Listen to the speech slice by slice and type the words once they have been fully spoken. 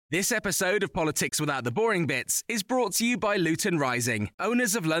This episode of Politics Without the Boring Bits is brought to you by Luton Rising,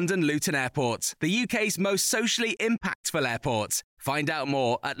 owners of London Luton Airport, the UK's most socially impactful airport. Find out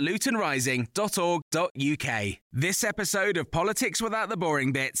more at lutonrising.org.uk. This episode of Politics Without the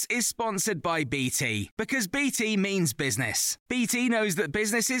Boring Bits is sponsored by BT, because BT means business. BT knows that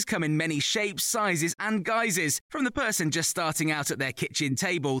businesses come in many shapes, sizes and guises, from the person just starting out at their kitchen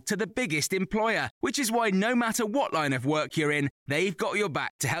table to the biggest employer, which is why no matter what line of work you're in, they've got your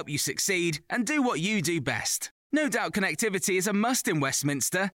back to help you succeed and do what you do best. No doubt connectivity is a must in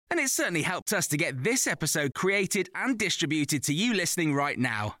Westminster, and it certainly helped us to get this episode created and distributed to you listening right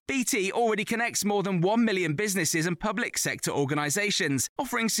now. BT already connects more than 1 million businesses and public sector organisations,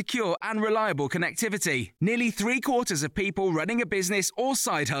 offering secure and reliable connectivity. Nearly 3/4 of people running a business or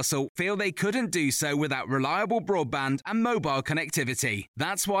side hustle feel they couldn't do so without reliable broadband and mobile connectivity.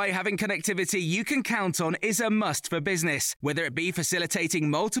 That's why having connectivity you can count on is a must for business, whether it be facilitating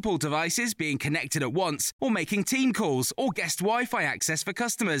multiple devices being connected at once or making team calls or guest Wi-Fi access for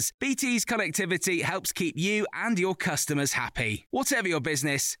customers. BT's connectivity helps keep you and your customers happy. Whatever your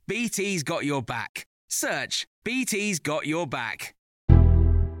business, BT's got your back. Search BT's got your back.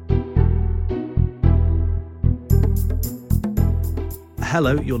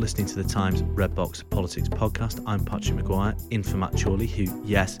 Hello, you're listening to the Times Red Box Politics podcast. I'm Patrick Maguire, in for Matt Chorley, who,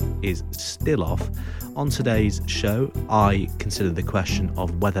 yes, is still off. On today's show, I consider the question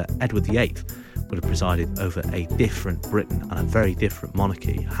of whether Edward VIII would have presided over a different Britain and a very different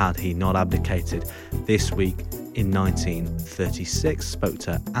monarchy had he not abdicated. This week in 1936, spoke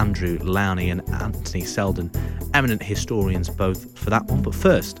to Andrew Lowney and Anthony Selden, eminent historians both for that one. But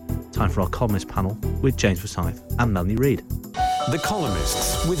first, time for our columnist panel with James Forsyth and Melanie Reid. The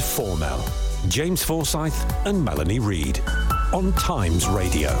Columnists with Formel, James Forsyth and Melanie Reid on Times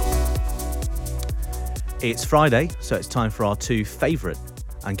Radio. It's Friday, so it's time for our two favourite,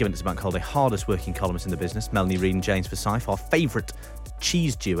 and given it's a bank holiday, hardest working columnists in the business, Melanie Reid and James Forsyth, our favourite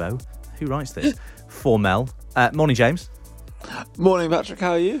cheese duo. Who writes this? Formel. Morning, James. Morning, Patrick.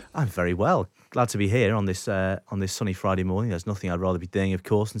 How are you? I'm very well. Glad to be here on this sunny Friday morning. There's nothing I'd rather be doing, of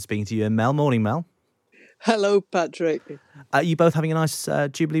course, than speaking to you and Mel. Morning, Mel. Hello, Patrick. Are you both having a nice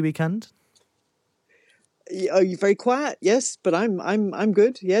Jubilee weekend? Are you very quiet? Yes, but I'm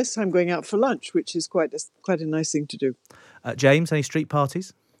good. Yes, I'm going out for lunch, which is quite a nice thing to do. James, any street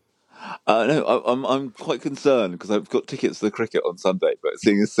parties? No, I'm quite concerned because I've got tickets to the cricket on Sunday, but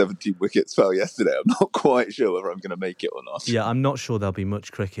seeing as 17 wickets fell yesterday, I'm not quite sure whether I'm going to make it or not. Yeah, I'm not sure there'll be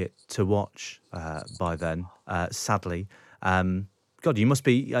much cricket to watch by then, sadly. God, you must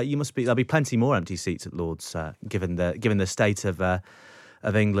be. There'll be plenty more empty seats at Lord's, given the state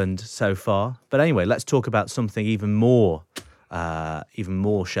of England so far. But anyway, let's talk about something even more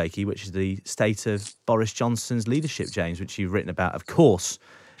shaky, which is the state of Boris Johnson's leadership, James, which you've written about, of course,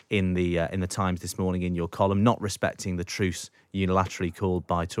 in the Times this morning in your column, not respecting the truce unilaterally called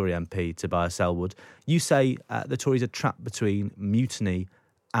by Tory MP Tobias Ellwood. You say the Tories are trapped between mutiny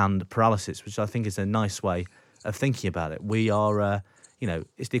and paralysis, which I think is a nice way of thinking about it. We are,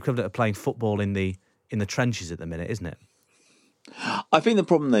 it's the equivalent of playing football in the trenches at the minute, isn't it? I think the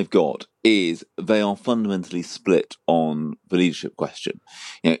problem they've got is they are fundamentally split on the leadership question.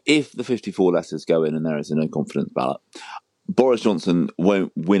 If the 54 letters go in and there is a no confidence ballot, Boris Johnson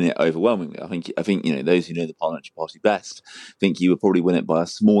won't win it overwhelmingly. I think those who know the parliamentary party best think he would probably win it by a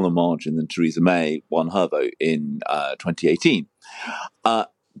smaller margin than Theresa May won her vote in 2018.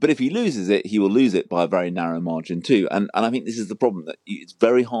 But if he loses it, he will lose it by a very narrow margin too. And I think this is the problem, that it's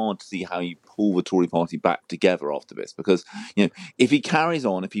very hard to see how you pull the Tory party back together after this. Because, if he carries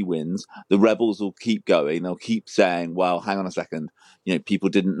on, if he wins, the rebels will keep going. They'll keep saying, well, hang on a second, people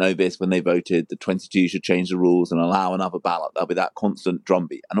didn't know this when they voted. The 22 should change the rules and allow another ballot. There'll be that constant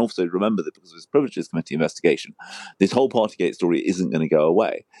drumbeat. And also remember that because of his Privileges Committee investigation, this whole Partygate story isn't going to go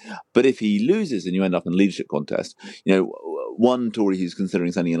away. But if he loses and you end up in a leadership contest, one Tory who's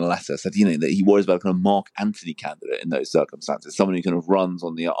considering sending in a letter said, that he worries about a kind of Mark Antony candidate in those circumstances, someone who kind of runs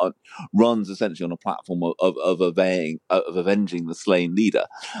essentially on a platform of avenging the slain leader.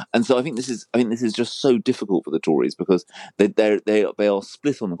 And so I think this is just so difficult for the Tories because they are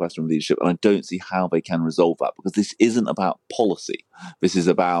split on the question of leadership, and I don't see how they can resolve that, because this isn't about policy. This is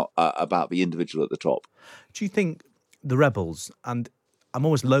about the individual at the top. Do you think the rebels, and I'm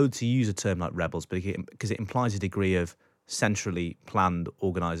always loath to use a term like rebels because it implies a degree of centrally planned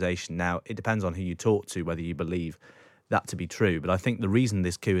organisation. Now, it depends on who you talk to, whether you believe that to be true. But I think the reason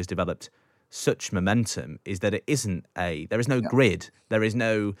this coup has developed such momentum is that there is no grid.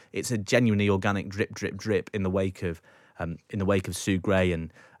 It's a genuinely organic drip, drip, drip in the wake of Sue Gray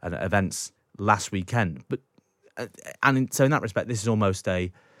and events last weekend. So in that respect, this is almost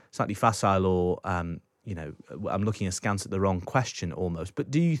a slightly facile or, I'm looking askance at the wrong question almost. But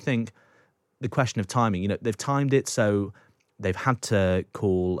do you think the question of timing, they've timed it so they've had to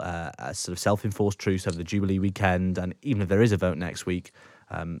call a sort of self-enforced truce over the Jubilee weekend, and even if there is a vote next week,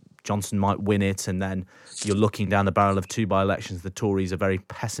 Johnson might win it, and then you're looking down the barrel of 2 by-elections the Tories are very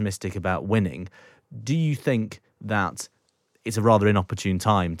pessimistic about winning. Do you think that it's a rather inopportune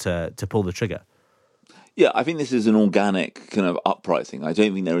time to pull the trigger? Yeah, I think this is an organic kind of uprising. I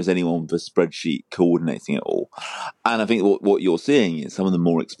don't think there is anyone with a spreadsheet coordinating it all. And I think what you're seeing is some of the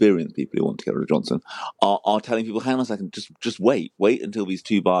more experienced people who want to get rid of Johnson are telling people, hang on a second, just wait until these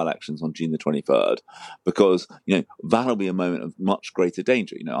 2 by-elections on June the 23rd, because, that'll be a moment of much greater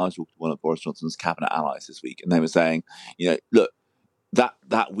danger. I was talking to one of Boris Johnson's cabinet allies this week, and they were saying, look,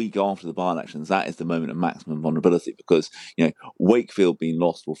 that week after the by-elections, that is the moment of maximum vulnerability, because, Wakefield being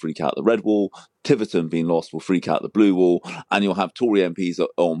lost will freak out the red wall, Tiverton being lost will freak out the blue wall, and you'll have Tory MPs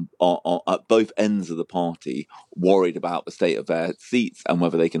at both ends of the party worried about the state of their seats and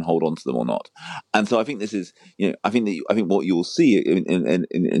whether they can hold on to them or not. And so I think this is, I think what you will see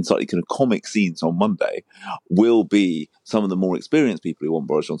in slightly kind of comic scenes on Monday will be some of the more experienced people who want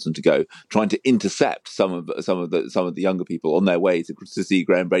Boris Johnson to go, trying to intercept some of the younger people on their way to see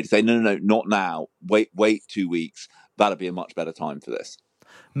Graham Brady say, no, not now. Wait 2 weeks. That'll be a much better time for this.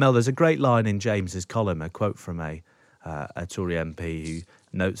 Mel, there's a great line in James's column, a quote from a Tory MP who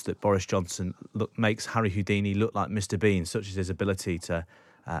notes that Boris Johnson makes Harry Houdini look like Mr. Bean, such as his ability to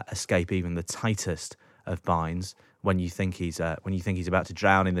escape even the tightest of binds when you think he's about to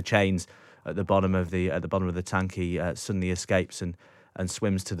drown in the chains at the bottom of the tank. He suddenly escapes and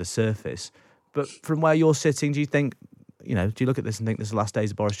swims to the surface. But from where you're sitting, do you think, do you look at this and think this is the last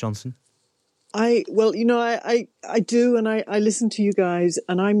days of Boris Johnson? I do, and I listen to you guys,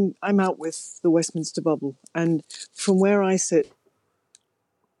 and I'm out with the Westminster bubble, and from where I sit,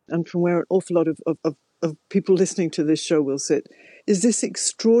 and from where an awful lot of people listening to this show will sit, is this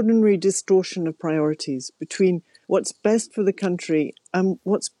extraordinary distortion of priorities between what's best for the country and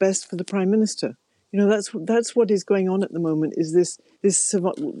what's best for the Prime Minister. That's what is going on at the moment. Is this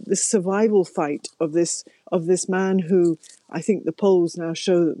survival fight of this man who I think the polls now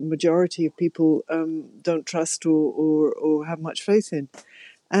show that the majority of people don't trust or have much faith in,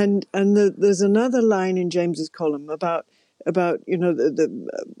 and there's another line in James's column about the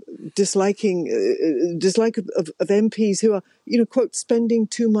dislike of MPs who are quote spending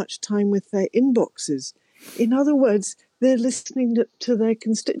too much time with their inboxes. In other words, they're listening to their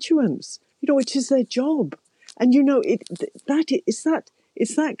constituents, which is their job. And,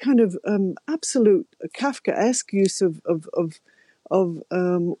 it's that kind of absolute Kafkaesque use of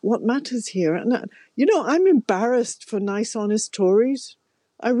what matters here. And, I'm embarrassed for nice, honest Tories.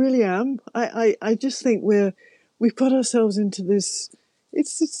 I really am. I just think we've got ourselves into this.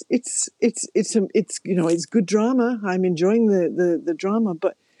 It's good drama. I'm enjoying the drama,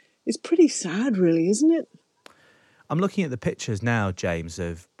 but it's pretty sad, really, isn't it? I'm looking at the pictures now, James,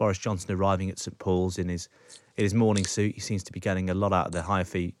 of Boris Johnson arriving at St Paul's in his morning suit. He seems to be getting a lot out of the higher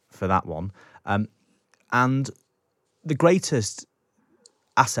fee for that one. And the greatest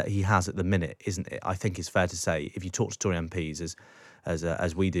asset he has at the minute, isn't it? I think it's fair to say, if you talk to Tory MPs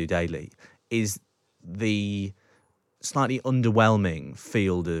as we do daily, is the slightly underwhelming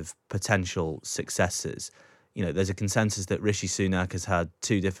field of potential successors. There's a consensus that Rishi Sunak has had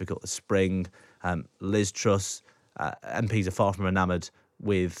too difficult a spring. Liz Truss. MPs are far from enamoured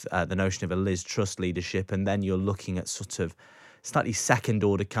with the notion of a Liz Truss leadership, and then you're looking at sort of slightly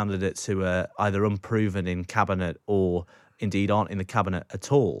second-order candidates who are either unproven in cabinet or indeed aren't in the cabinet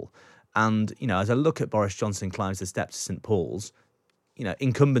at all. And, as I look at Boris Johnson climbs the steps to St Paul's,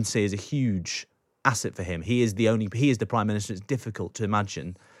 incumbency is a huge asset for him. He is the Prime Minister. It's difficult to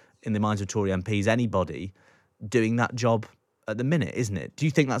imagine in the minds of Tory MPs anybody doing that job at the minute, isn't it? Do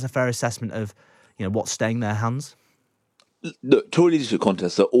you think that's a fair assessment of, what's staying in their hands? Look, Tory leadership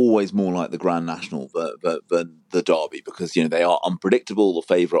contests are always more like the Grand National than the Derby, because they are unpredictable. The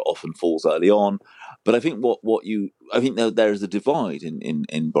favourite often falls early on. But I think there is a divide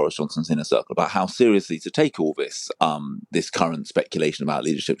in Boris Johnson's inner circle about how seriously to take all this current speculation about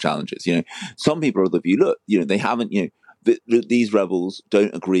leadership challenges. Some people are of the view, look, they haven't, these rebels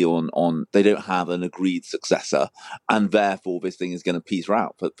don't agree they don't have an agreed successor, and therefore this thing is going to peter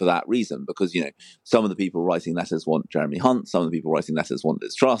out for that reason, because some of the people writing letters want Jeremy Hunt, some of the people writing letters want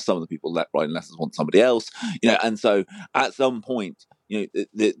Liz Truss, some of the people writing letters want somebody else, and so at some point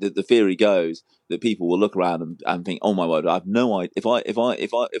the theory goes that people will look around and think, oh my word, I have no idea.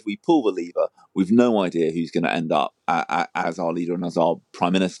 If we pull the lever, we've no idea who's going to end up as our leader and as our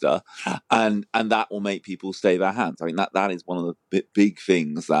prime minister, and that will make people stay their hands. I mean, that is one of the big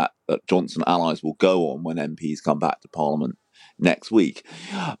things that Johnson allies will go on when MPs come back to Parliament next week.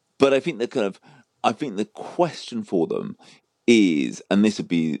 But I think the question for them is, and this would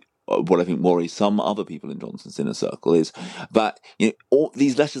be what I think worries some other people in Johnson's inner circle, is that all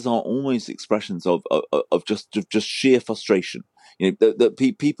these letters are almost expressions of just sheer frustration. That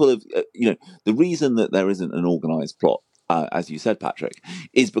people have the reason that there isn't an organised plot, as you said, Patrick,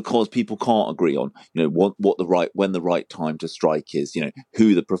 is because people can't agree on when the right time to strike is,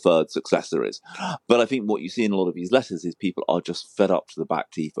 who the preferred successor is. But I think what you see in a lot of these letters is people are just fed up to the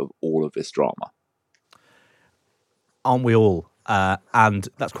back teeth of all of this drama. Aren't we all? And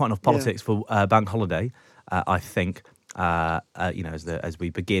that's quite enough politics for bank holiday, I think. As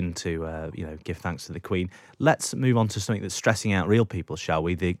we begin to give thanks to the Queen, let's move on to something that's stressing out real people, shall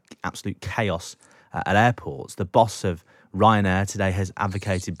we? The absolute chaos at airports. The boss of Ryanair today has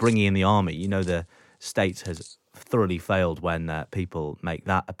advocated bringing in the army. The state has thoroughly failed when people make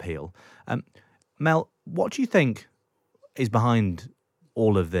that appeal. Mel, what do you think is behind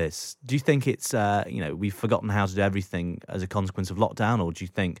all of this? Do you think it's, we've forgotten how to do everything as a consequence of lockdown, or do you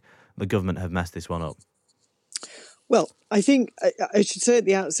think the government have messed this one up? Well, I think I should say at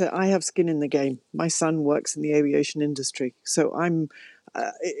the outset, I have skin in the game. My son works in the aviation industry, so I'm,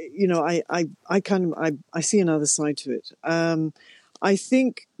 I see another side to it. I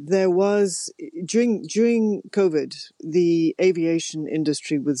think there was during COVID, the aviation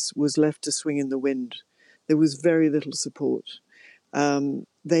industry was left to swing in the wind. There was very little support.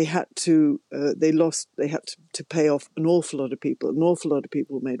 They had to pay off an awful lot of people. An awful lot of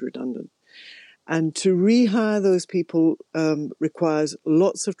people were made redundant. And to rehire those people requires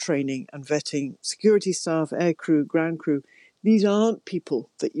lots of training and vetting. Security staff, air crew, ground crew. These aren't people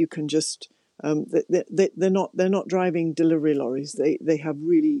that you can just. They're not driving delivery lorries. They have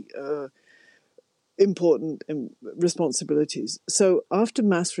really important responsibilities. So after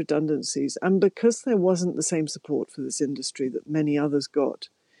mass redundancies, and because there wasn't the same support for this industry that many others got,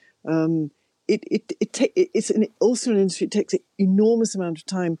 it's also an industry. It takes an enormous amount of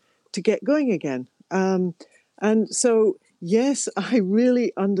time to get going again. And so, yes, I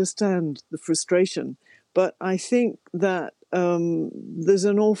really understand the frustration, but I think that there's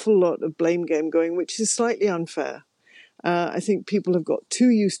an awful lot of blame game going, which is slightly unfair. I think people have got too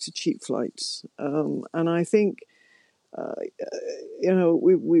used to cheap flights, and I think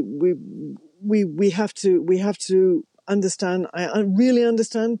we have to understand. I really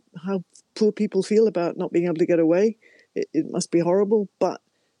understand how poor people feel about not being able to get away. It must be horrible, but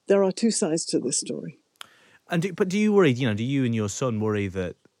there are two sides to this story. But do you worry? Do you and your son worry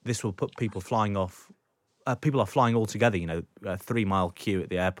that this will put people flying off? People are flying all together. A 3-mile queue at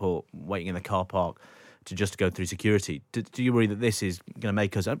the airport, waiting in the car park to just go through security. Do you worry that this is going to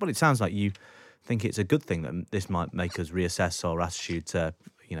make us? But it sounds like you think it's a good thing that this might make us reassess our attitude to,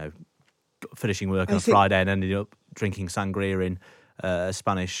 finishing work on a Friday and ending up drinking sangria in a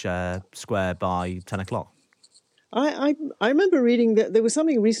Spanish square by 10 o'clock. I remember reading that there was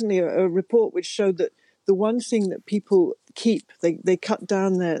something recently, a report which showed that the one thing that people keep, they cut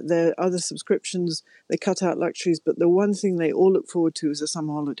down their other subscriptions, they cut out luxuries, but the one thing they all look forward to is a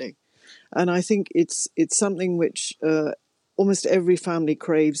summer holiday. And I think it's something which almost every family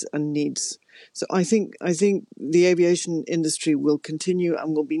craves and needs. So I think the aviation industry will continue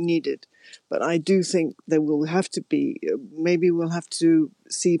and will be needed. But I do think there will have to be, maybe we'll have to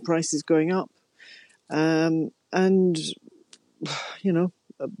see prices going up. And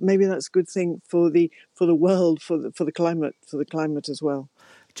maybe that's a good thing for the world, for the climate as well.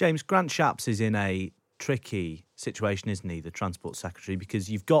 James, Grant Shapps is in a tricky situation, isn't he, the Transport Secretary, because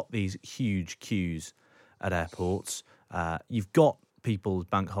you've got these huge queues at airports, you've got people's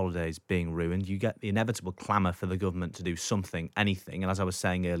bank holidays being ruined, you get the inevitable clamour for the government to do something, anything, and as I was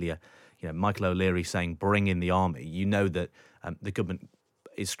saying earlier, Michael O'Leary saying bring in the army, that the government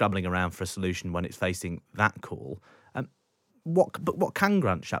is scrabbling around for a solution when it's facing that call. What can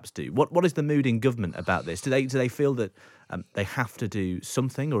Grant Shapps do? What is the mood in government about this? Do they feel that they have to do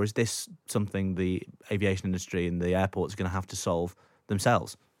something, or is this something the aviation industry and the airports are going to have to solve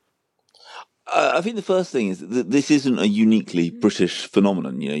themselves? I think the first thing is that this isn't a uniquely British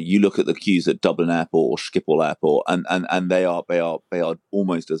phenomenon. You know, you look at the queues at Dublin Airport or Schiphol Airport, and they are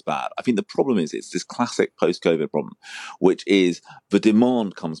almost as bad. I think the problem is it's this classic post-COVID problem, which is the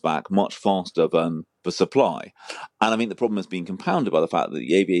demand comes back much faster than the supply, and I think the problem has been compounded by the fact that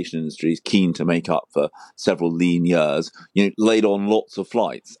the aviation industry is keen to make up for several lean years. You know, laid on lots of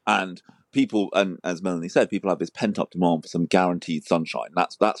flights and. People, and as Melanie said, people have this pent-up demand for some guaranteed sunshine.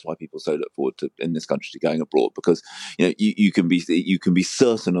 That's why people so look forward to in this country to going abroad, because you know you can be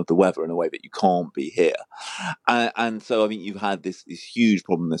certain of the weather in a way that you can't be here, and so I think you've had this huge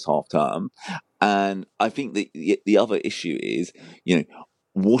problem this half term, and I think the other issue is, you know,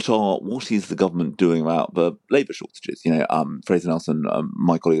 what is the government doing about the labour shortages? You know, Fraser Nelson,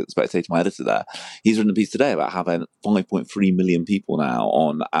 my colleague at the Spectator, my editor there, he's written a piece today about having 5.3 million people now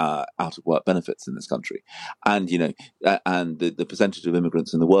on out of work benefits in this country, and you know, and the percentage of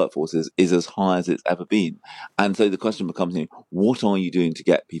immigrants in the workforce is as high as it's ever been, and so the question becomes, you know, what are you doing to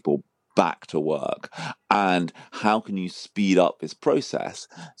get people back to work, and how can you speed up this process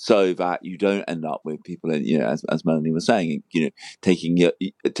so that you don't end up with people, you know, as Melanie was saying, you know,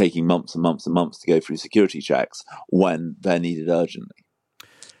 taking months and months and months to go through security checks when they're needed urgently.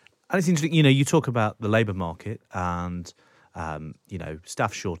 And it's interesting, you know, you talk about the labour market and you know,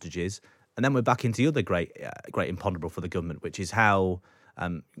 staff shortages, and then we're back into the other great imponderable for the government, which is how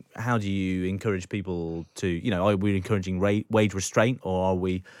do you encourage people to, you know, are we encouraging wage restraint, or are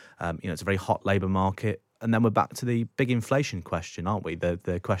we, you know, it's a very hot labour market, and then we're back to the big inflation question, aren't we?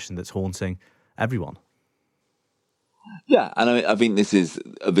 The question that's haunting everyone. Yeah, and I think this is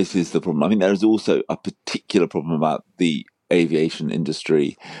the problem. I think there is also a particular problem about the aviation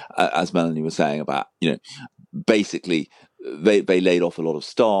industry, as Melanie was saying about, you know, basically they laid off a lot of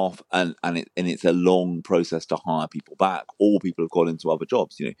staff, and it's a long process to hire people back, or people have gone into other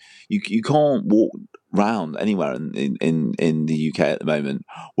jobs. You know, you can't walk round anywhere in the UK at the moment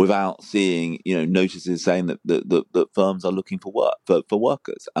without seeing, you know, notices saying that firms are looking for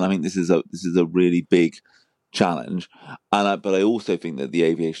workers, and I mean this is a really big challenge, but I also think that the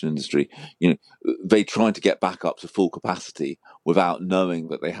aviation industry, you know, they tried to get back up to full capacity without knowing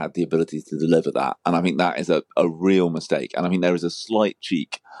that they had the ability to deliver that, and I think that is a real mistake. And I think there is a slight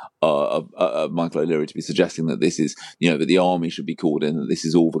cheek of Michael O'Leary to be suggesting that this is, you know, that the army should be called in, that this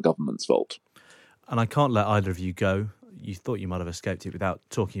is all the government's fault. And I can't let either of you go. You thought you might have escaped it without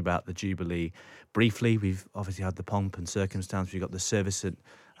talking about the Jubilee briefly. We've obviously had the pomp and circumstance. We've got the service at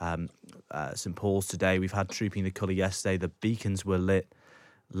St Paul's today. We've had Trooping the Colour yesterday. The beacons were lit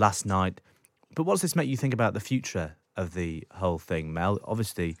last night. But what does this make you think about the future of the whole thing, Mel?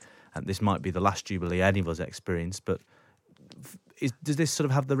 Obviously, this might be the last Jubilee any of us experience, but does this sort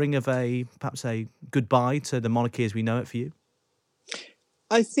of have the ring of perhaps a goodbye to the monarchy as we know it for you?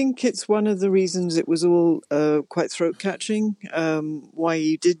 I think it's one of the reasons it was all quite throat-catching, why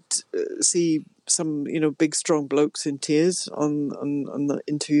you did see some, you know, big, strong blokes in tears on the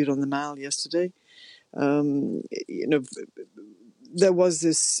interviewed on the Mall yesterday. You know, there was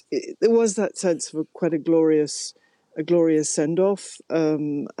that sense of quite a glorious send-off,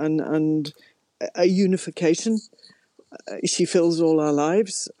 and a unification. She fills all our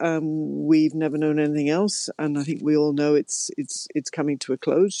lives. We've never known anything else, and I think we all know it's coming to a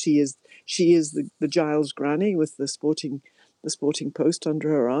close. She is the Giles granny with the Sporting Post under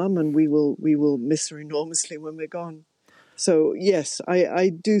her arm, and we will miss her enormously when we're gone. So yes, I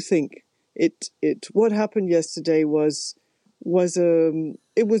do think it what happened yesterday was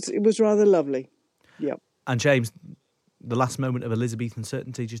rather lovely. Yeah. And James, the last moment of Elizabethan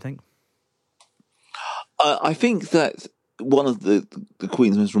certainty, do you think? I think that one of the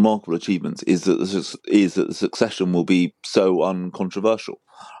Queen's most remarkable achievements is that the succession will be so uncontroversial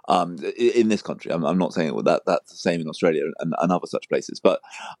in this country. I'm not saying that's the same in Australia and other such places, but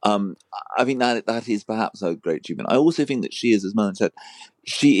I think that is perhaps a great achievement. I also think that she is, as Merlin said,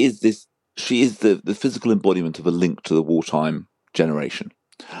 she is the physical embodiment of a link to the wartime generation,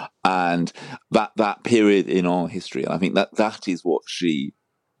 and that period in our history. And I think that is what she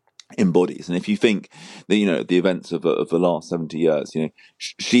embodies. And if you think that, you know, the events of the last 70 years, you know,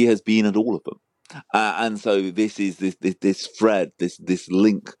 she has been at all of them, and so this is this thread, this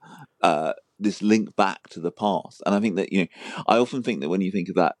link back to the past. And I think that, you know, I often think that when you think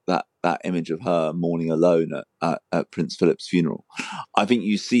of that image of her mourning alone at Prince Philip's funeral, I think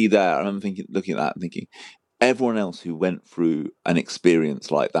you see there, I remember looking at that and thinking, everyone else who went through an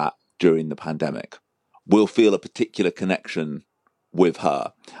experience like that during the pandemic will feel a particular connection with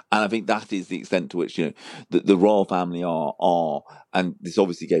her. And I think that is the extent to which, you know, the royal family are, and this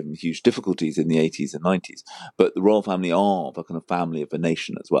obviously gave them huge difficulties in the 80s and 90s, but the royal family are the kind of family of the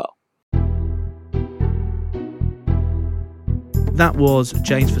nation as well. That was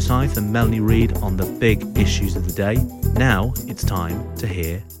James Forsyth and Melanie Reid on the big issues of the day. Now it's time to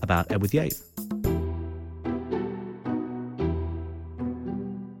hear about Edward VIII.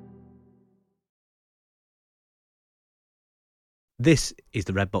 This is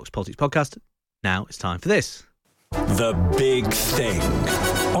the Red Box Politics Podcast. Now it's time for this. The Big Thing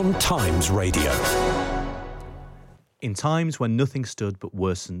on Times Radio. In times when nothing stood but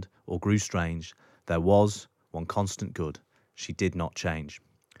worsened or grew strange, there was one constant good. She did not change.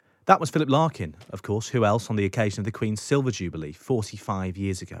 That was Philip Larkin, of course, who else on the occasion of the Queen's Silver Jubilee 45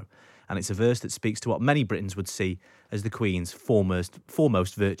 years ago. And it's a verse that speaks to what many Britons would see as the Queen's foremost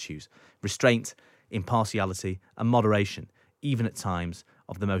virtues: restraint, impartiality and moderation, even at times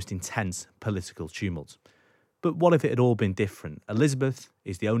of the most intense political tumult. But what if it had all been different? Elizabeth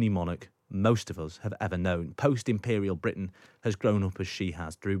is the only monarch most of us have ever known. Post-imperial Britain has grown up as she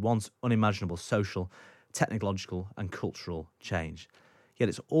has, through once unimaginable social, technological and cultural change. Yet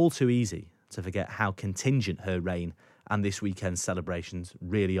it's all too easy to forget how contingent her reign and this weekend's celebrations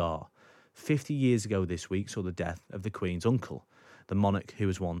really are. 50 years ago this week saw the death of the Queen's uncle, the monarch who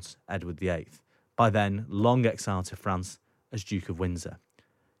was once Edward VIII, by then long exiled to France as Duke of Windsor.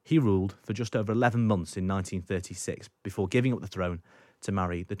 He ruled for just over 11 months in 1936 before giving up the throne to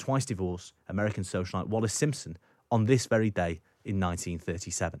marry the twice-divorced American socialite Wallis Simpson on this very day in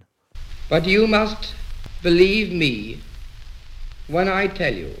 1937. But you must believe me when I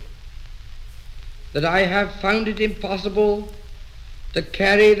tell you that I have found it impossible to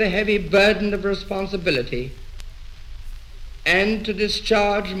carry the heavy burden of responsibility and to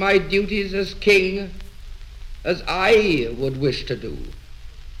discharge my duties as king as I would wish to do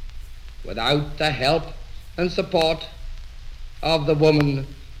without the help and support of the woman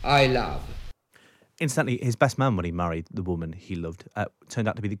I love. Incidentally, his best man when he married the woman he loved turned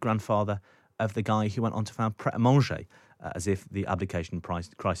out to be the grandfather of the guy who went on to found Pret a Manger, as if the abdication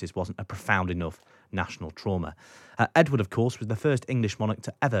crisis wasn't a profound enough national trauma. Edward, of course, was the first English monarch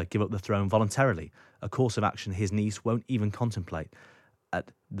to ever give up the throne voluntarily, a course of action his niece won't even contemplate at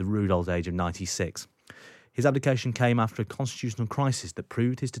the rude old age of 96. His abdication came after a constitutional crisis that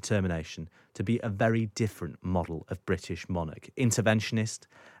proved his determination to be a very different model of British monarch. Interventionist,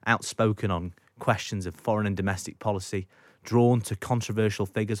 outspoken on questions of foreign and domestic policy, drawn to controversial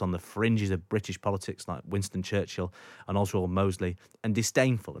figures on the fringes of British politics like Winston Churchill and Oswald Mosley, and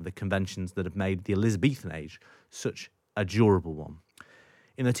disdainful of the conventions that have made the Elizabethan age such a durable one.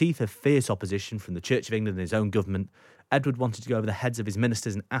 In the teeth of fierce opposition from the Church of England and his own government, Edward wanted to go over the heads of his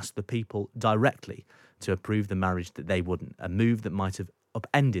ministers and ask the people directly to approve the marriage that they wouldn't, a move that might have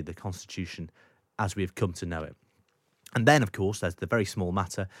upended the constitution as we have come to know it. And then, of course, there's the very small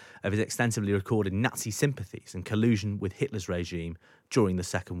matter of his extensively recorded Nazi sympathies and collusion with Hitler's regime during the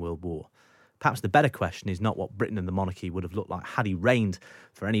Second World War. Perhaps the better question is not what Britain and the monarchy would have looked like had he reigned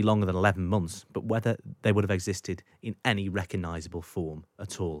for any longer than 11 months, but whether they would have existed in any recognisable form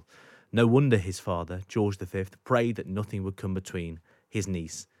at all. No wonder his father, George V, prayed that nothing would come between his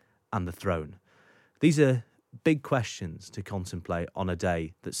niece and the throne. These are big questions to contemplate on a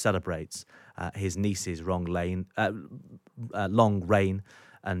day that celebrates his niece's long reign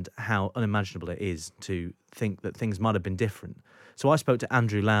and how unimaginable it is to think that things might have been different. So I spoke to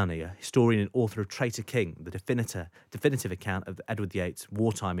Andrew Lowney, a historian and author of Traitor King, the definitive account of Edward VIII's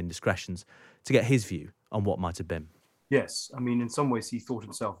wartime indiscretions, to get his view on what might have been. Yes, I mean, in some ways he thought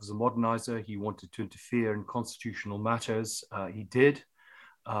himself as a modernizer. He wanted to interfere in constitutional matters. He did.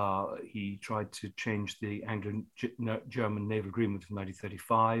 He tried to change the Anglo-German naval agreement of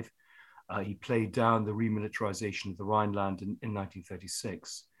 1935. He played down the remilitarization of the Rhineland in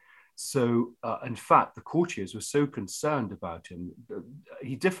 1936. So, in fact, the courtiers were so concerned about him.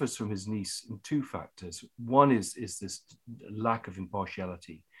 He differs from his niece in two factors. One is this lack of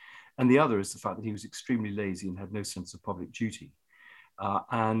impartiality. And the other is the fact that he was extremely lazy and had no sense of public duty.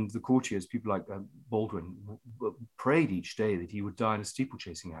 And the courtiers, people like Baldwin, prayed each day that he would die in a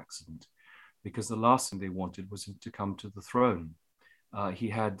steeplechasing accident, because the last thing they wanted was him to come to the throne. He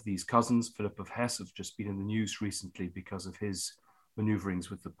had these cousins. Philip of Hesse have just been in the news recently because of his maneuverings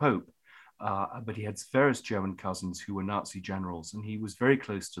with the Pope. But he had various German cousins who were Nazi generals, and he was very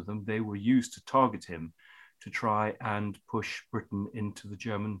close to them. They were used to target him to try and push Britain into the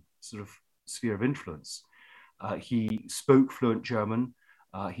German sort of sphere of influence. He spoke fluent German.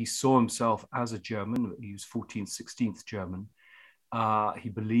 He saw himself as a German. He was 14th, 16th German. He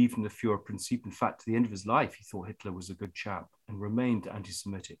believed in the Führerprinzip. In fact, to the end of his life, he thought Hitler was a good chap and remained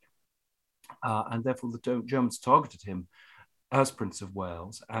anti-Semitic. And therefore, the Germans targeted him as Prince of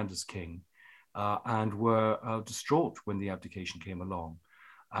Wales and as king, and were distraught when the abdication came along.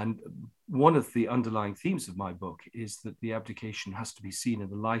 And one of the underlying themes of my book is that the abdication has to be seen in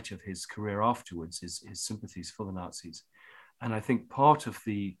the light of his career afterwards, his sympathies for the Nazis. And I think part of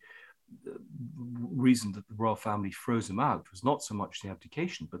the reason that the royal family froze him out was not so much the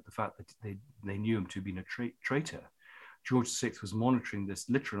abdication, but the fact that they knew him to have been a traitor. George VI was monitoring this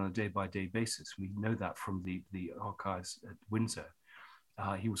literally on a day-by-day basis. We know that from the archives at Windsor.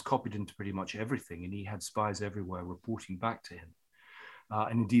 He was copied into pretty much everything, and he had spies everywhere reporting back to him.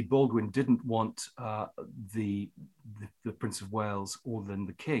 And indeed, Baldwin didn't want the Prince of Wales or then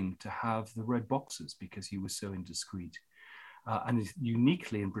the King to have the red boxes because he was so indiscreet. And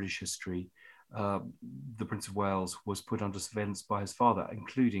uniquely in British history, the Prince of Wales was put under surveillance by his father,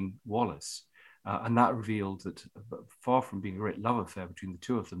 including Wallace. And that revealed that far from being a great love affair between the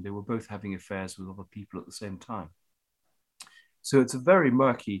two of them, they were both having affairs with other people at the same time. So it's a very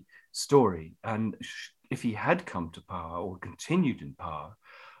murky story. And if he had come to power or continued in power,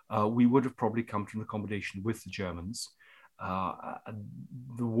 we would have probably come to an accommodation with the Germans.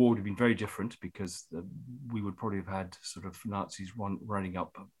 The war would have been very different because we would probably have had sort of Nazis running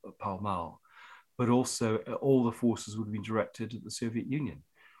up Pall Mall, but also all the forces would have been directed at the Soviet Union.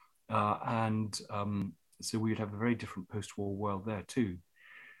 So we would have a very different post-war world there too.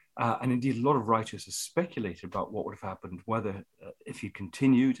 And indeed, a lot of writers have speculated about what would have happened, whether if he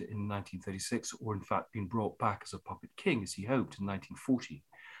continued in 1936 or in fact been brought back as a puppet king, as he hoped in 1940,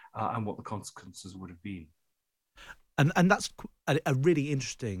 and what the consequences would have been. And that's a really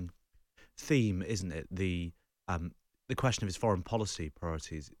interesting theme, isn't it? The question of his foreign policy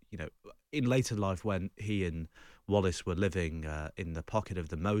priorities. You know, in later life, when he and Wallace were living in the pocket of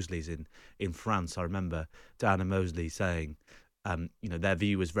the Mosleys in France, I remember Diana Mosley saying, their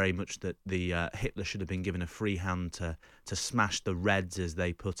view was very much that the Hitler should have been given a free hand to smash the Reds, as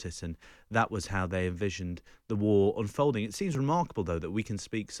they put it, and that was how they envisioned the war unfolding. It seems remarkable, though, that we can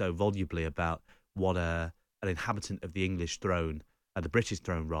speak so volubly about what an inhabitant of the English throne, the British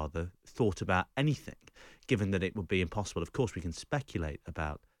throne rather, thought about anything, given that it would be impossible. Of course, we can speculate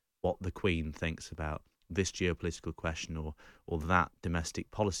about what the Queen thinks about this geopolitical question or that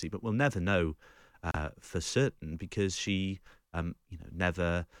domestic policy, but we'll never know for certain because she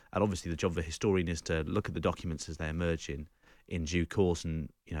never. And obviously, the job of a historian is to look at the documents as they emerge in due course. And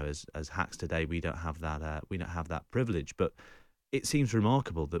as hacks today, we don't have that privilege. But it seems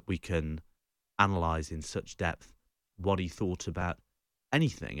remarkable that we can analyse in such depth what he thought about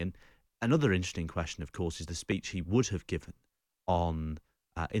anything. And another interesting question, of course, is the speech he would have given on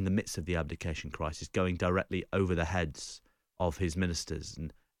in the midst of the abdication crisis, going directly over the heads of his ministers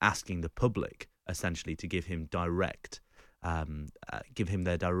and asking the public essentially to give him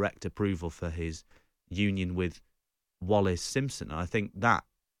their direct approval for his union with Wallace Simpson. And I think that,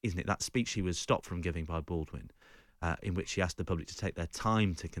 isn't it, that speech he was stopped from giving by Baldwin, in which he asked the public to take their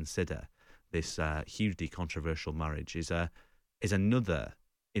time to consider this hugely controversial marriage, is another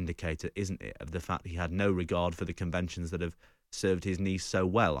indicator, isn't it, of the fact that he had no regard for the conventions that have served his niece so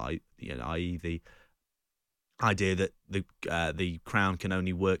well, i.e. the idea that the Crown can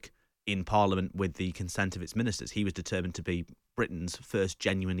only work in Parliament with the consent of its ministers. He was determined to be Britain's first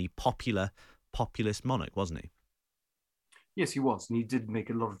genuinely populist monarch, wasn't he? Yes, he was, and he did make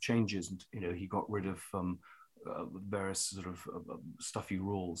a lot of changes. And he got rid of various sort of stuffy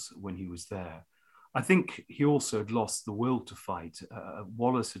rules when he was there. I think he also had lost the will to fight.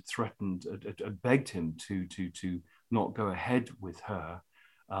 Wallace had threatened, had begged him to not go ahead with her,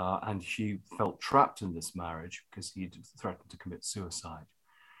 and she felt trapped in this marriage because he had threatened to commit suicide.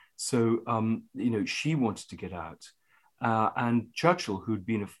 So, she wanted to get out. And Churchill, who'd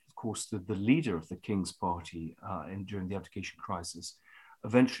been, of course, the leader of the King's Party during the abdication crisis,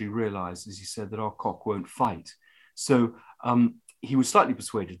 eventually realized, as he said, that our cock won't fight. So he was slightly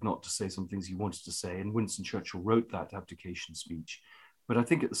persuaded not to say some things he wanted to say, and Winston Churchill wrote that abdication speech. But I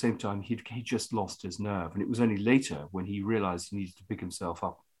think at the same time, he just lost his nerve. And it was only later, when he realized he needed to pick himself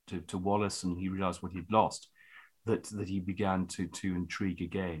up to Wallace, and he realized what he'd lost, that he began to intrigue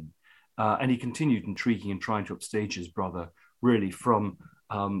again. And he continued intriguing and trying to upstage his brother, really from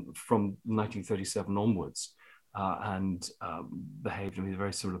 1937 onwards, and behaved in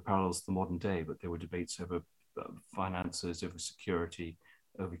very similar parallels to the modern day. But there were debates over finances, over security,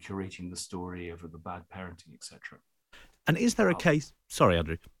 over curating the story, over the bad parenting, etc. And is there a case? Sorry,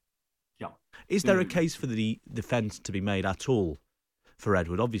 Andrew. Yeah. Is there a case for the defence to be made at all for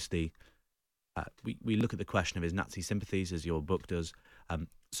Edward? Obviously, we look at the question of his Nazi sympathies, as your book does,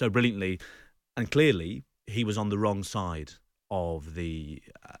 so brilliantly, and clearly he was on the wrong side of the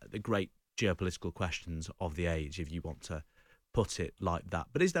great geopolitical questions of the age, if you want to put it like that.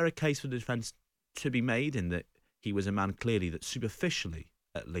 But is there a case for the defence to be made in that he was a man clearly that superficially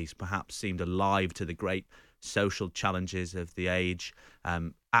at least, perhaps seemed alive to the great social challenges of the age.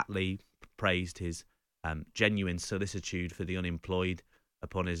 Attlee praised his genuine solicitude for the unemployed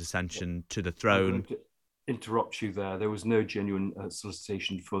upon his ascension to the throne. Interrupt you there. There was no genuine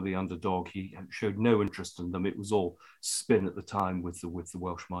solicitation for the underdog. He showed no interest in them. It was all spin at the time with the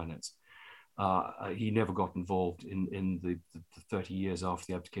Welsh miners. He never got involved in the 30 years after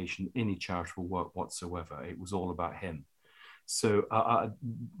the abdication any charitable work whatsoever. It was all about him. So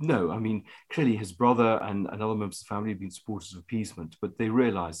no, I mean, clearly his brother and other members of the family had been supporters of appeasement, but they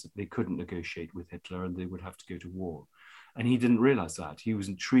realized that they couldn't negotiate with Hitler and they would have to go to war. And he didn't realize that. He was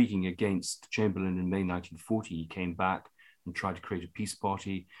intriguing against Chamberlain in May 1940. He came back and tried to create a peace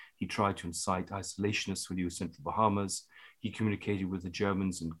party. He tried to incite isolationists when he was sent to the Bahamas. He communicated with the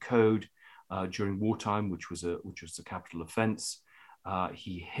Germans in code during wartime, which was a capital offense.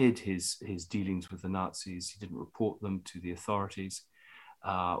 He hid his dealings with the Nazis. He didn't report them to the authorities.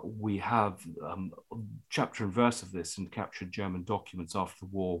 We have chapter and verse of this in captured German documents after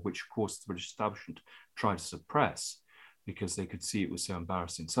the war, which of course the British establishment tried to suppress because they could see it was so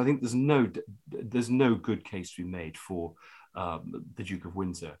embarrassing. So I think there's no good case to be made for the Duke of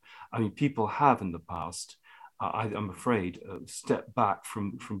Windsor. I mean, people have in the past, I'm afraid, stepped back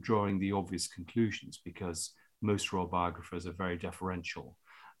from drawing the obvious conclusions because most royal biographers are very deferential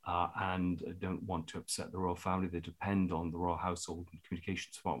and don't want to upset the royal family. They depend on the royal household and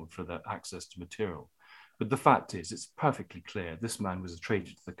communications department for their access to material. But the fact is, it's perfectly clear this man was a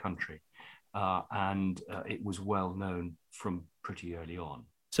traitor to the country. And it was well known from pretty early on.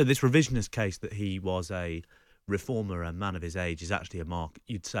 So this revisionist case that he was a reformer, a man of his age, is actually a mark,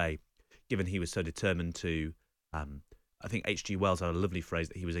 you'd say, given he was so determined to, I think H.G. Wells had a lovely phrase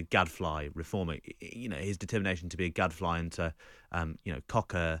that he was a gadfly reformer. You know, his determination to be a gadfly and to,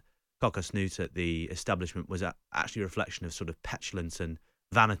 cock a snoot at the establishment was actually a reflection of sort of petulance and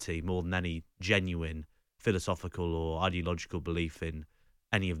vanity more than any genuine philosophical or ideological belief in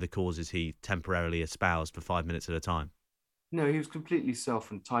any of the causes he temporarily espoused for 5 minutes at a time. No, he was completely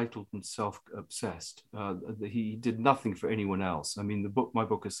self-entitled and self-obsessed. He did nothing for anyone else. I mean, my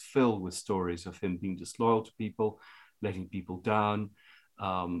book is filled with stories of him being disloyal to people, letting people down,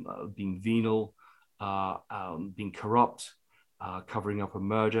 being venal, being corrupt, covering up a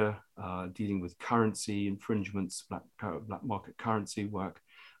murder, dealing with currency infringements, black market currency work.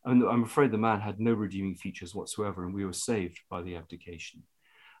 And I'm afraid the man had no redeeming features whatsoever, and we were saved by the abdication.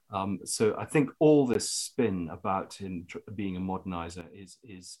 So I think all this spin about him being a modernizer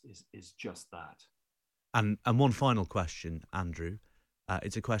is just that. And one final question, Andrew.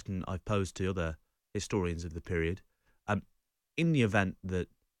 It's a question I've posed to other historians of the period. In the event that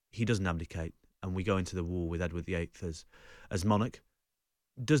he doesn't abdicate and we go into the war with Edward VIII as monarch,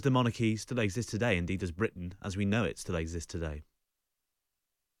 does the monarchy still exist today? Indeed, does Britain, as we know it, still exist today?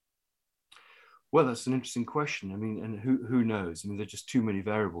 Well, that's an interesting question. I mean, and who knows? I mean, there are just too many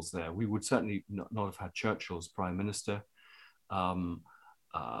variables there. We would certainly not have had Churchill as Prime Minister.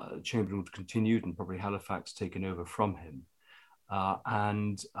 Chamberlain would have continued and probably Halifax taken over from him.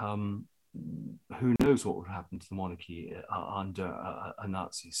 And who knows what would happen to the monarchy under a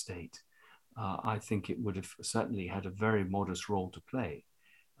Nazi state. I think it would have certainly had a very modest role to play.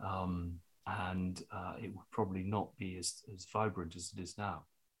 And it would probably not be as vibrant as it is now.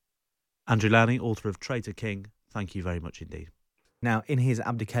 Andrew Lownie, author of Traitor King, thank you very much indeed. Now, in his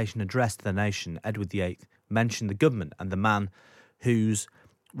abdication address to the nation, Edward VIII mentioned the government and the man whose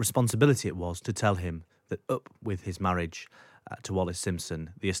responsibility it was to tell him that up with his marriage to Wallis Simpson,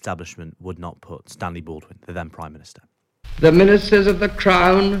 the establishment would not put Stanley Baldwin, the then Prime Minister. The ministers of the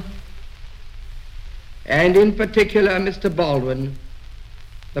Crown, and in particular Mr. Baldwin,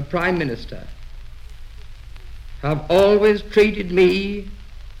 the Prime Minister, have always treated me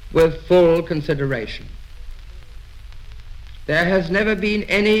with full consideration. There has never been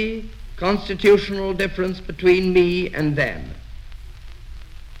any constitutional difference between me and them,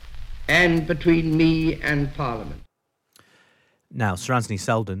 and between me and Parliament. Now, Sir Anthony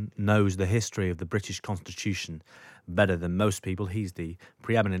Seldon knows the history of the British Constitution better than most people. He's the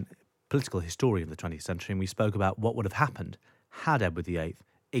preeminent political historian of the 20th century, and we spoke about what would have happened had Edward VIII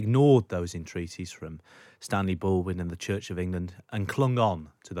ignored those entreaties from Stanley Baldwin and the Church of England and clung on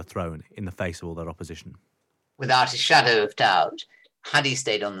to the throne in the face of all their opposition. Without a shadow of doubt, had he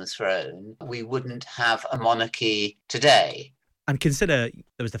stayed on the throne, we wouldn't have a monarchy today. And consider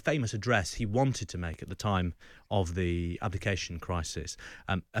there was the famous address he wanted to make at the time of the abdication crisis,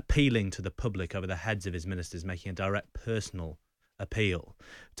 appealing to the public over the heads of his ministers, making a direct personal appeal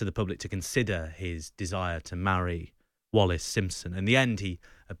to the public to consider his desire to marry Wallis Simpson. In the end, he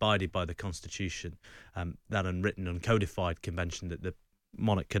abided by the Constitution, that unwritten, uncodified convention that the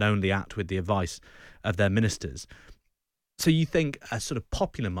monarch can only act with the advice of their ministers. So you think a sort of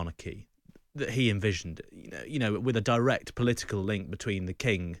popular monarchy that he envisioned, with a direct political link between the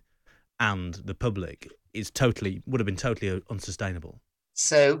king and the public, would have been totally unsustainable?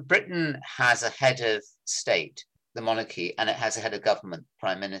 So Britain has a head of state, the monarchy, and it has a head of government,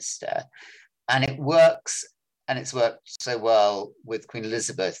 prime minister, and it works. And it's worked so well with Queen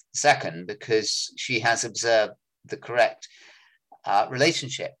Elizabeth II because she has observed the correct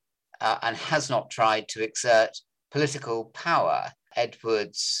relationship and has not tried to exert political power.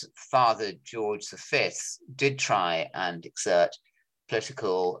 Edward's father, George V, did try and exert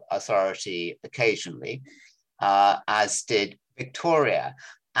political authority occasionally, as did Victoria,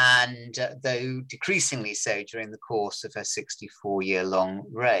 and though decreasingly so during the course of her 64-year-long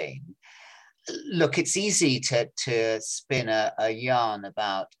reign. Look, it's easy to spin a yarn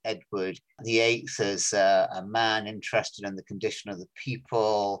about Edward VIII as a man interested in the condition of the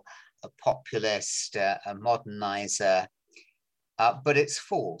people, a populist, a modernizer, but it's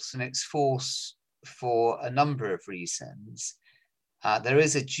false, and it's false for a number of reasons. There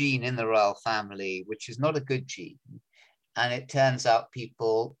is a gene in the royal family which is not a good gene, and it turns out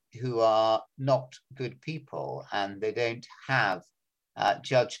people who are not good people, and they don't have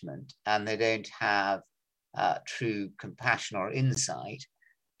judgment, and they don't have true compassion or insight,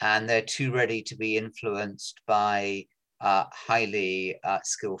 and they're too ready to be influenced by highly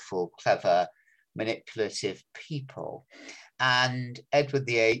skillful, clever, manipulative people. And Edward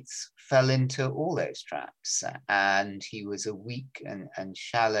VIII fell into all those traps, and he was a weak and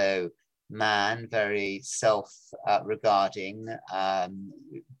shallow man, very self-regarding,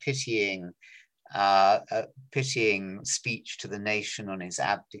 pitying speech to the nation on his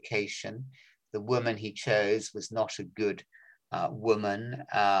abdication. The woman he chose was not a good woman,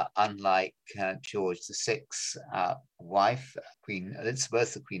 unlike George VI's wife, Queen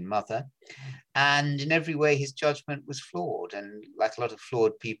Elizabeth, the Queen Mother. And in every way, his judgment was flawed. And like a lot of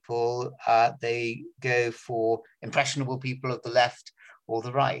flawed people, they go for impressionable people of the left or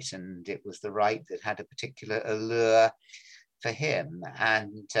the right. And it was the right that had a particular allure for him.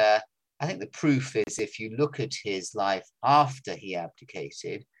 And I think the proof is, if you look at his life after he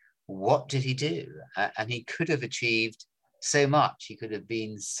abdicated, what did he do? And he could have achieved so much. He could have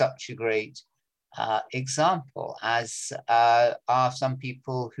been such a great example, as are some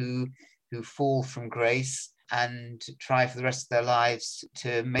people who fall from grace and try for the rest of their lives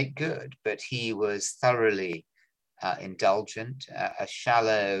to make good. But he was thoroughly indulgent, a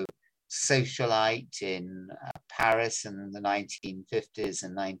shallow socialite in Paris in the 1950s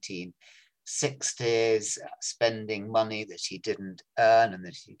and 1960s, spending money that he didn't earn and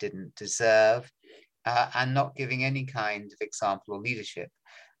that he didn't deserve, and not giving any kind of example or leadership.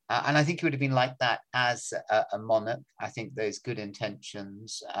 And I think he would have been like that as a monarch. I think those good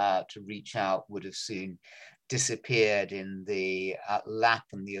intentions to reach out would have soon disappeared in the lap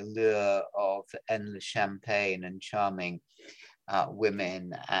and the allure of endless champagne and charming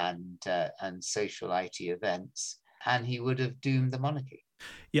women and socialite events, and he would have doomed the monarchy.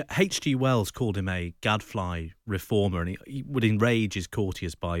 Yeah, H.G. Wells called him a gadfly reformer, and he would enrage his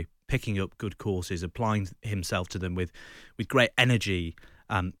courtiers by picking up good courses, applying himself to them with great energy,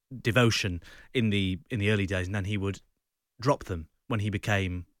 devotion in the early days, and then he would drop them when he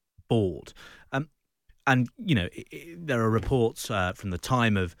became bored. And there are reports from the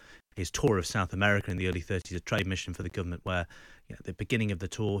time of his tour of South America in the early 30s, a trade mission for the government, where at the beginning of the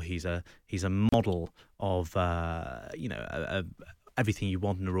tour he's a model of everything you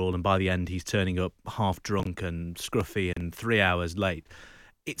want in a role, and by the end he's turning up half drunk and scruffy and 3 hours late.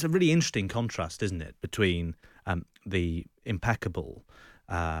 It's a really interesting contrast, isn't it, between the impeccable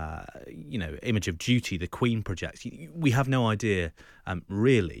image of duty the Queen projects. We have no idea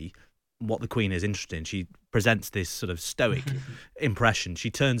really what the Queen is interested in. She presents this sort of stoic impression. She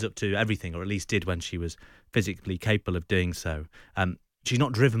turns up to everything, or at least did when she was physically capable of doing so. She's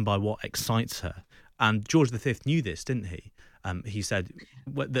not driven by what excites her. And George V knew this, didn't he? He said,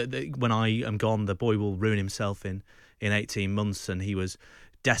 when I am gone, the boy will ruin himself in 18 months. And he was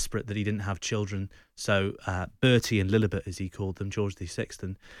desperate that he didn't have children. So Bertie and Lilibet, as he called them, George VI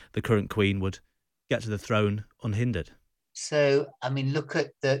and the current Queen, would get to the throne unhindered. So, I mean, look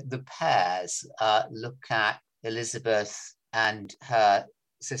at the pairs. Look at Elizabeth and her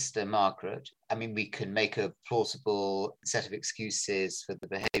sister Margaret. I mean, we can make a plausible set of excuses for the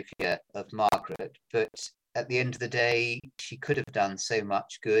behaviour of Margaret, but at the end of the day, she could have done so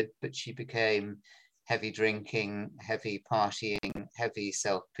much good, but she became heavy drinking, heavy partying, heavy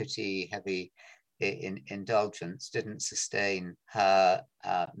self-pity, heavy indulgence, didn't sustain her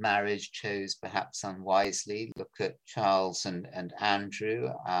marriage, chose perhaps unwisely. Look at Charles and Andrew.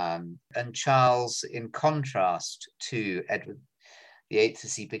 And Charles, in contrast to Edward VIII,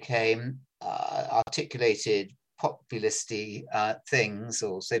 as he became, articulated populisty things,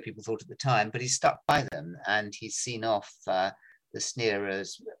 or so people thought at the time, but he stuck by them, and he's seen off the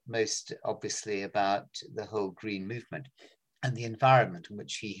sneerers, most obviously about the whole green movement and the environment in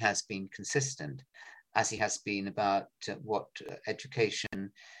which he has been consistent, as he has been about what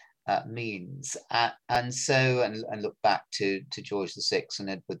education means. And look back to George VI and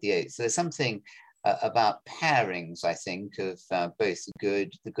Edward VIII. So there's something about pairings, I think, of both the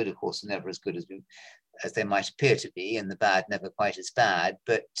good. The good, of course, are never as good as they might appear to be, and the bad never quite as bad.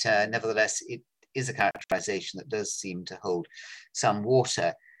 But nevertheless, it is a characterization that does seem to hold some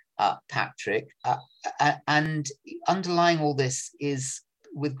water, Patrick. And underlying all this is,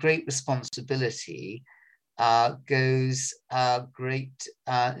 with great responsibility, goes great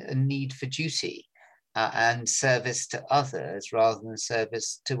need for duty and service to others rather than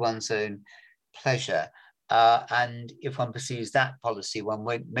service to one's own pleasure. And if one pursues that policy, one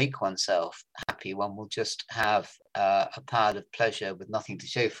won't make oneself happy. One will just have a pile of pleasure with nothing to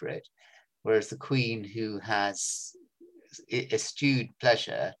show for it. Whereas the Queen, who has eschewed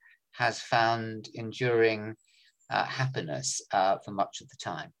pleasure, has found enduring happiness for much of the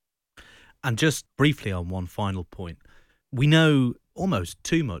time. And just briefly on one final point, we know almost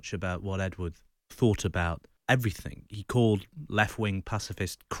too much about what Edward thought about everything. He called left-wing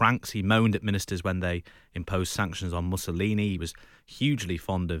pacifist cranks. He moaned at ministers when they imposed sanctions on Mussolini. He was hugely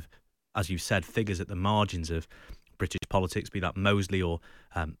fond of, as you said, figures at the margins of British politics, be that Mosley or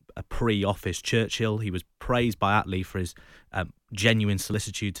a pre-office Churchill. He was praised by Attlee for his genuine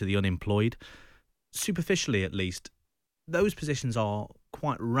solicitude to the unemployed. Superficially, at least, those positions are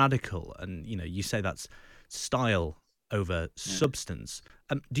quite radical, and you say that's style over substance.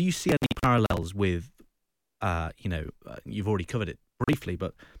 Do you see any parallels with, you've already covered it briefly,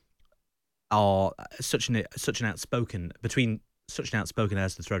 but are such an outspoken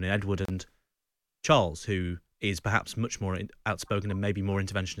heirs to the throne in Edward and Charles, who is perhaps much more outspoken and maybe more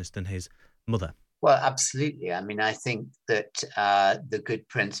interventionist than his mother? Well, absolutely. I mean, I think that the good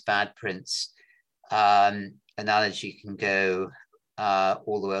prince, bad prince analogy can go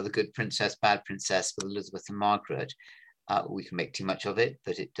all the way. The good princess, bad princess with Elizabeth and Margaret. We can make too much of it,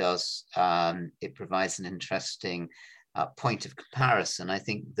 but it does. It provides an interesting point of comparison. I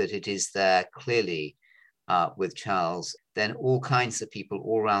think that it is there clearly with Charles. Then all kinds of people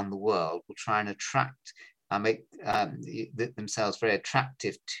all around the world will try and attract, make themselves very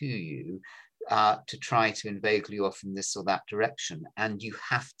attractive to you, to try to inveigle you off in this or that direction. And you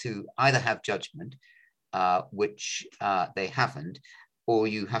have to either have judgment, which they haven't, or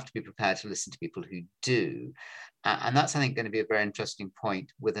you have to be prepared to listen to people who do. And that's, I think, going to be a very interesting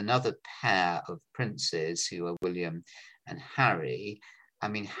point with another pair of princes who are William and Harry. I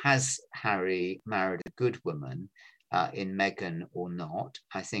mean, has Harry married a good woman in Meghan or not?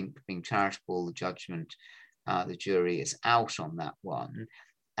 I think, being charitable, the judgment, the jury is out on that one.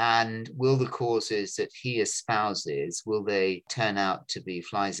 And will the causes that he espouses, will they turn out to be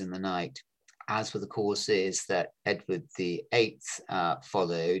flies in the night? As for the causes that Edward VIII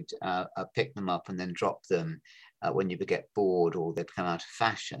followed, pick them up and then drop them when you get bored or they become out of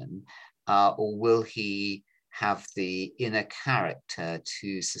fashion? Or will he have the inner character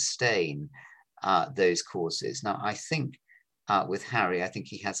to sustain those causes? Now, I think with Harry, I think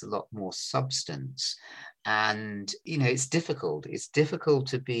he has a lot more substance. And, it's difficult. It's difficult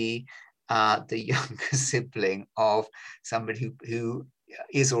to be the younger sibling of somebody who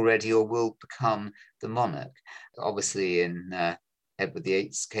is already or will become the monarch. Obviously, in Edward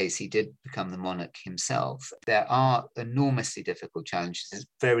VIII's case, he did become the monarch himself. There are enormously difficult challenges. It's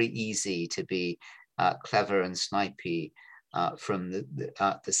very easy to be clever and snipey from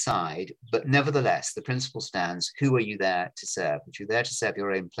the side, but nevertheless, the principle stands: who are you there to serve? If you're there to serve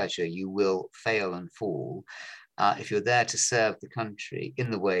your own pleasure, you will fail and fall. If you're there to serve the country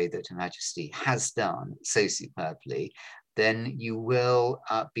in the way that Her Majesty has done so superbly, then you will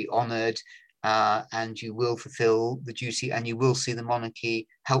be honoured and you will fulfil the duty, and you will see the monarchy,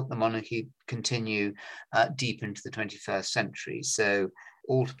 help the monarchy continue deep into the 21st century. So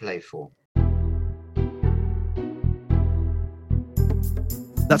all to play for.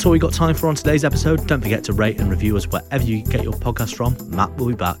 That's all we got time for on today's episode. Don't forget to rate and review us wherever you get your podcast from. Matt will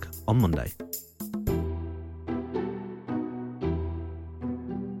be back on Monday.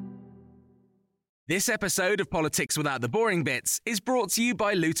 This episode of Politics Without the Boring Bits is brought to you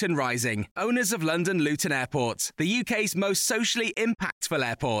by Luton Rising, owners of London Luton Airport, the UK's most socially impactful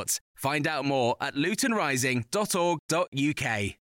airport. Find out more at lutonrising.org.uk.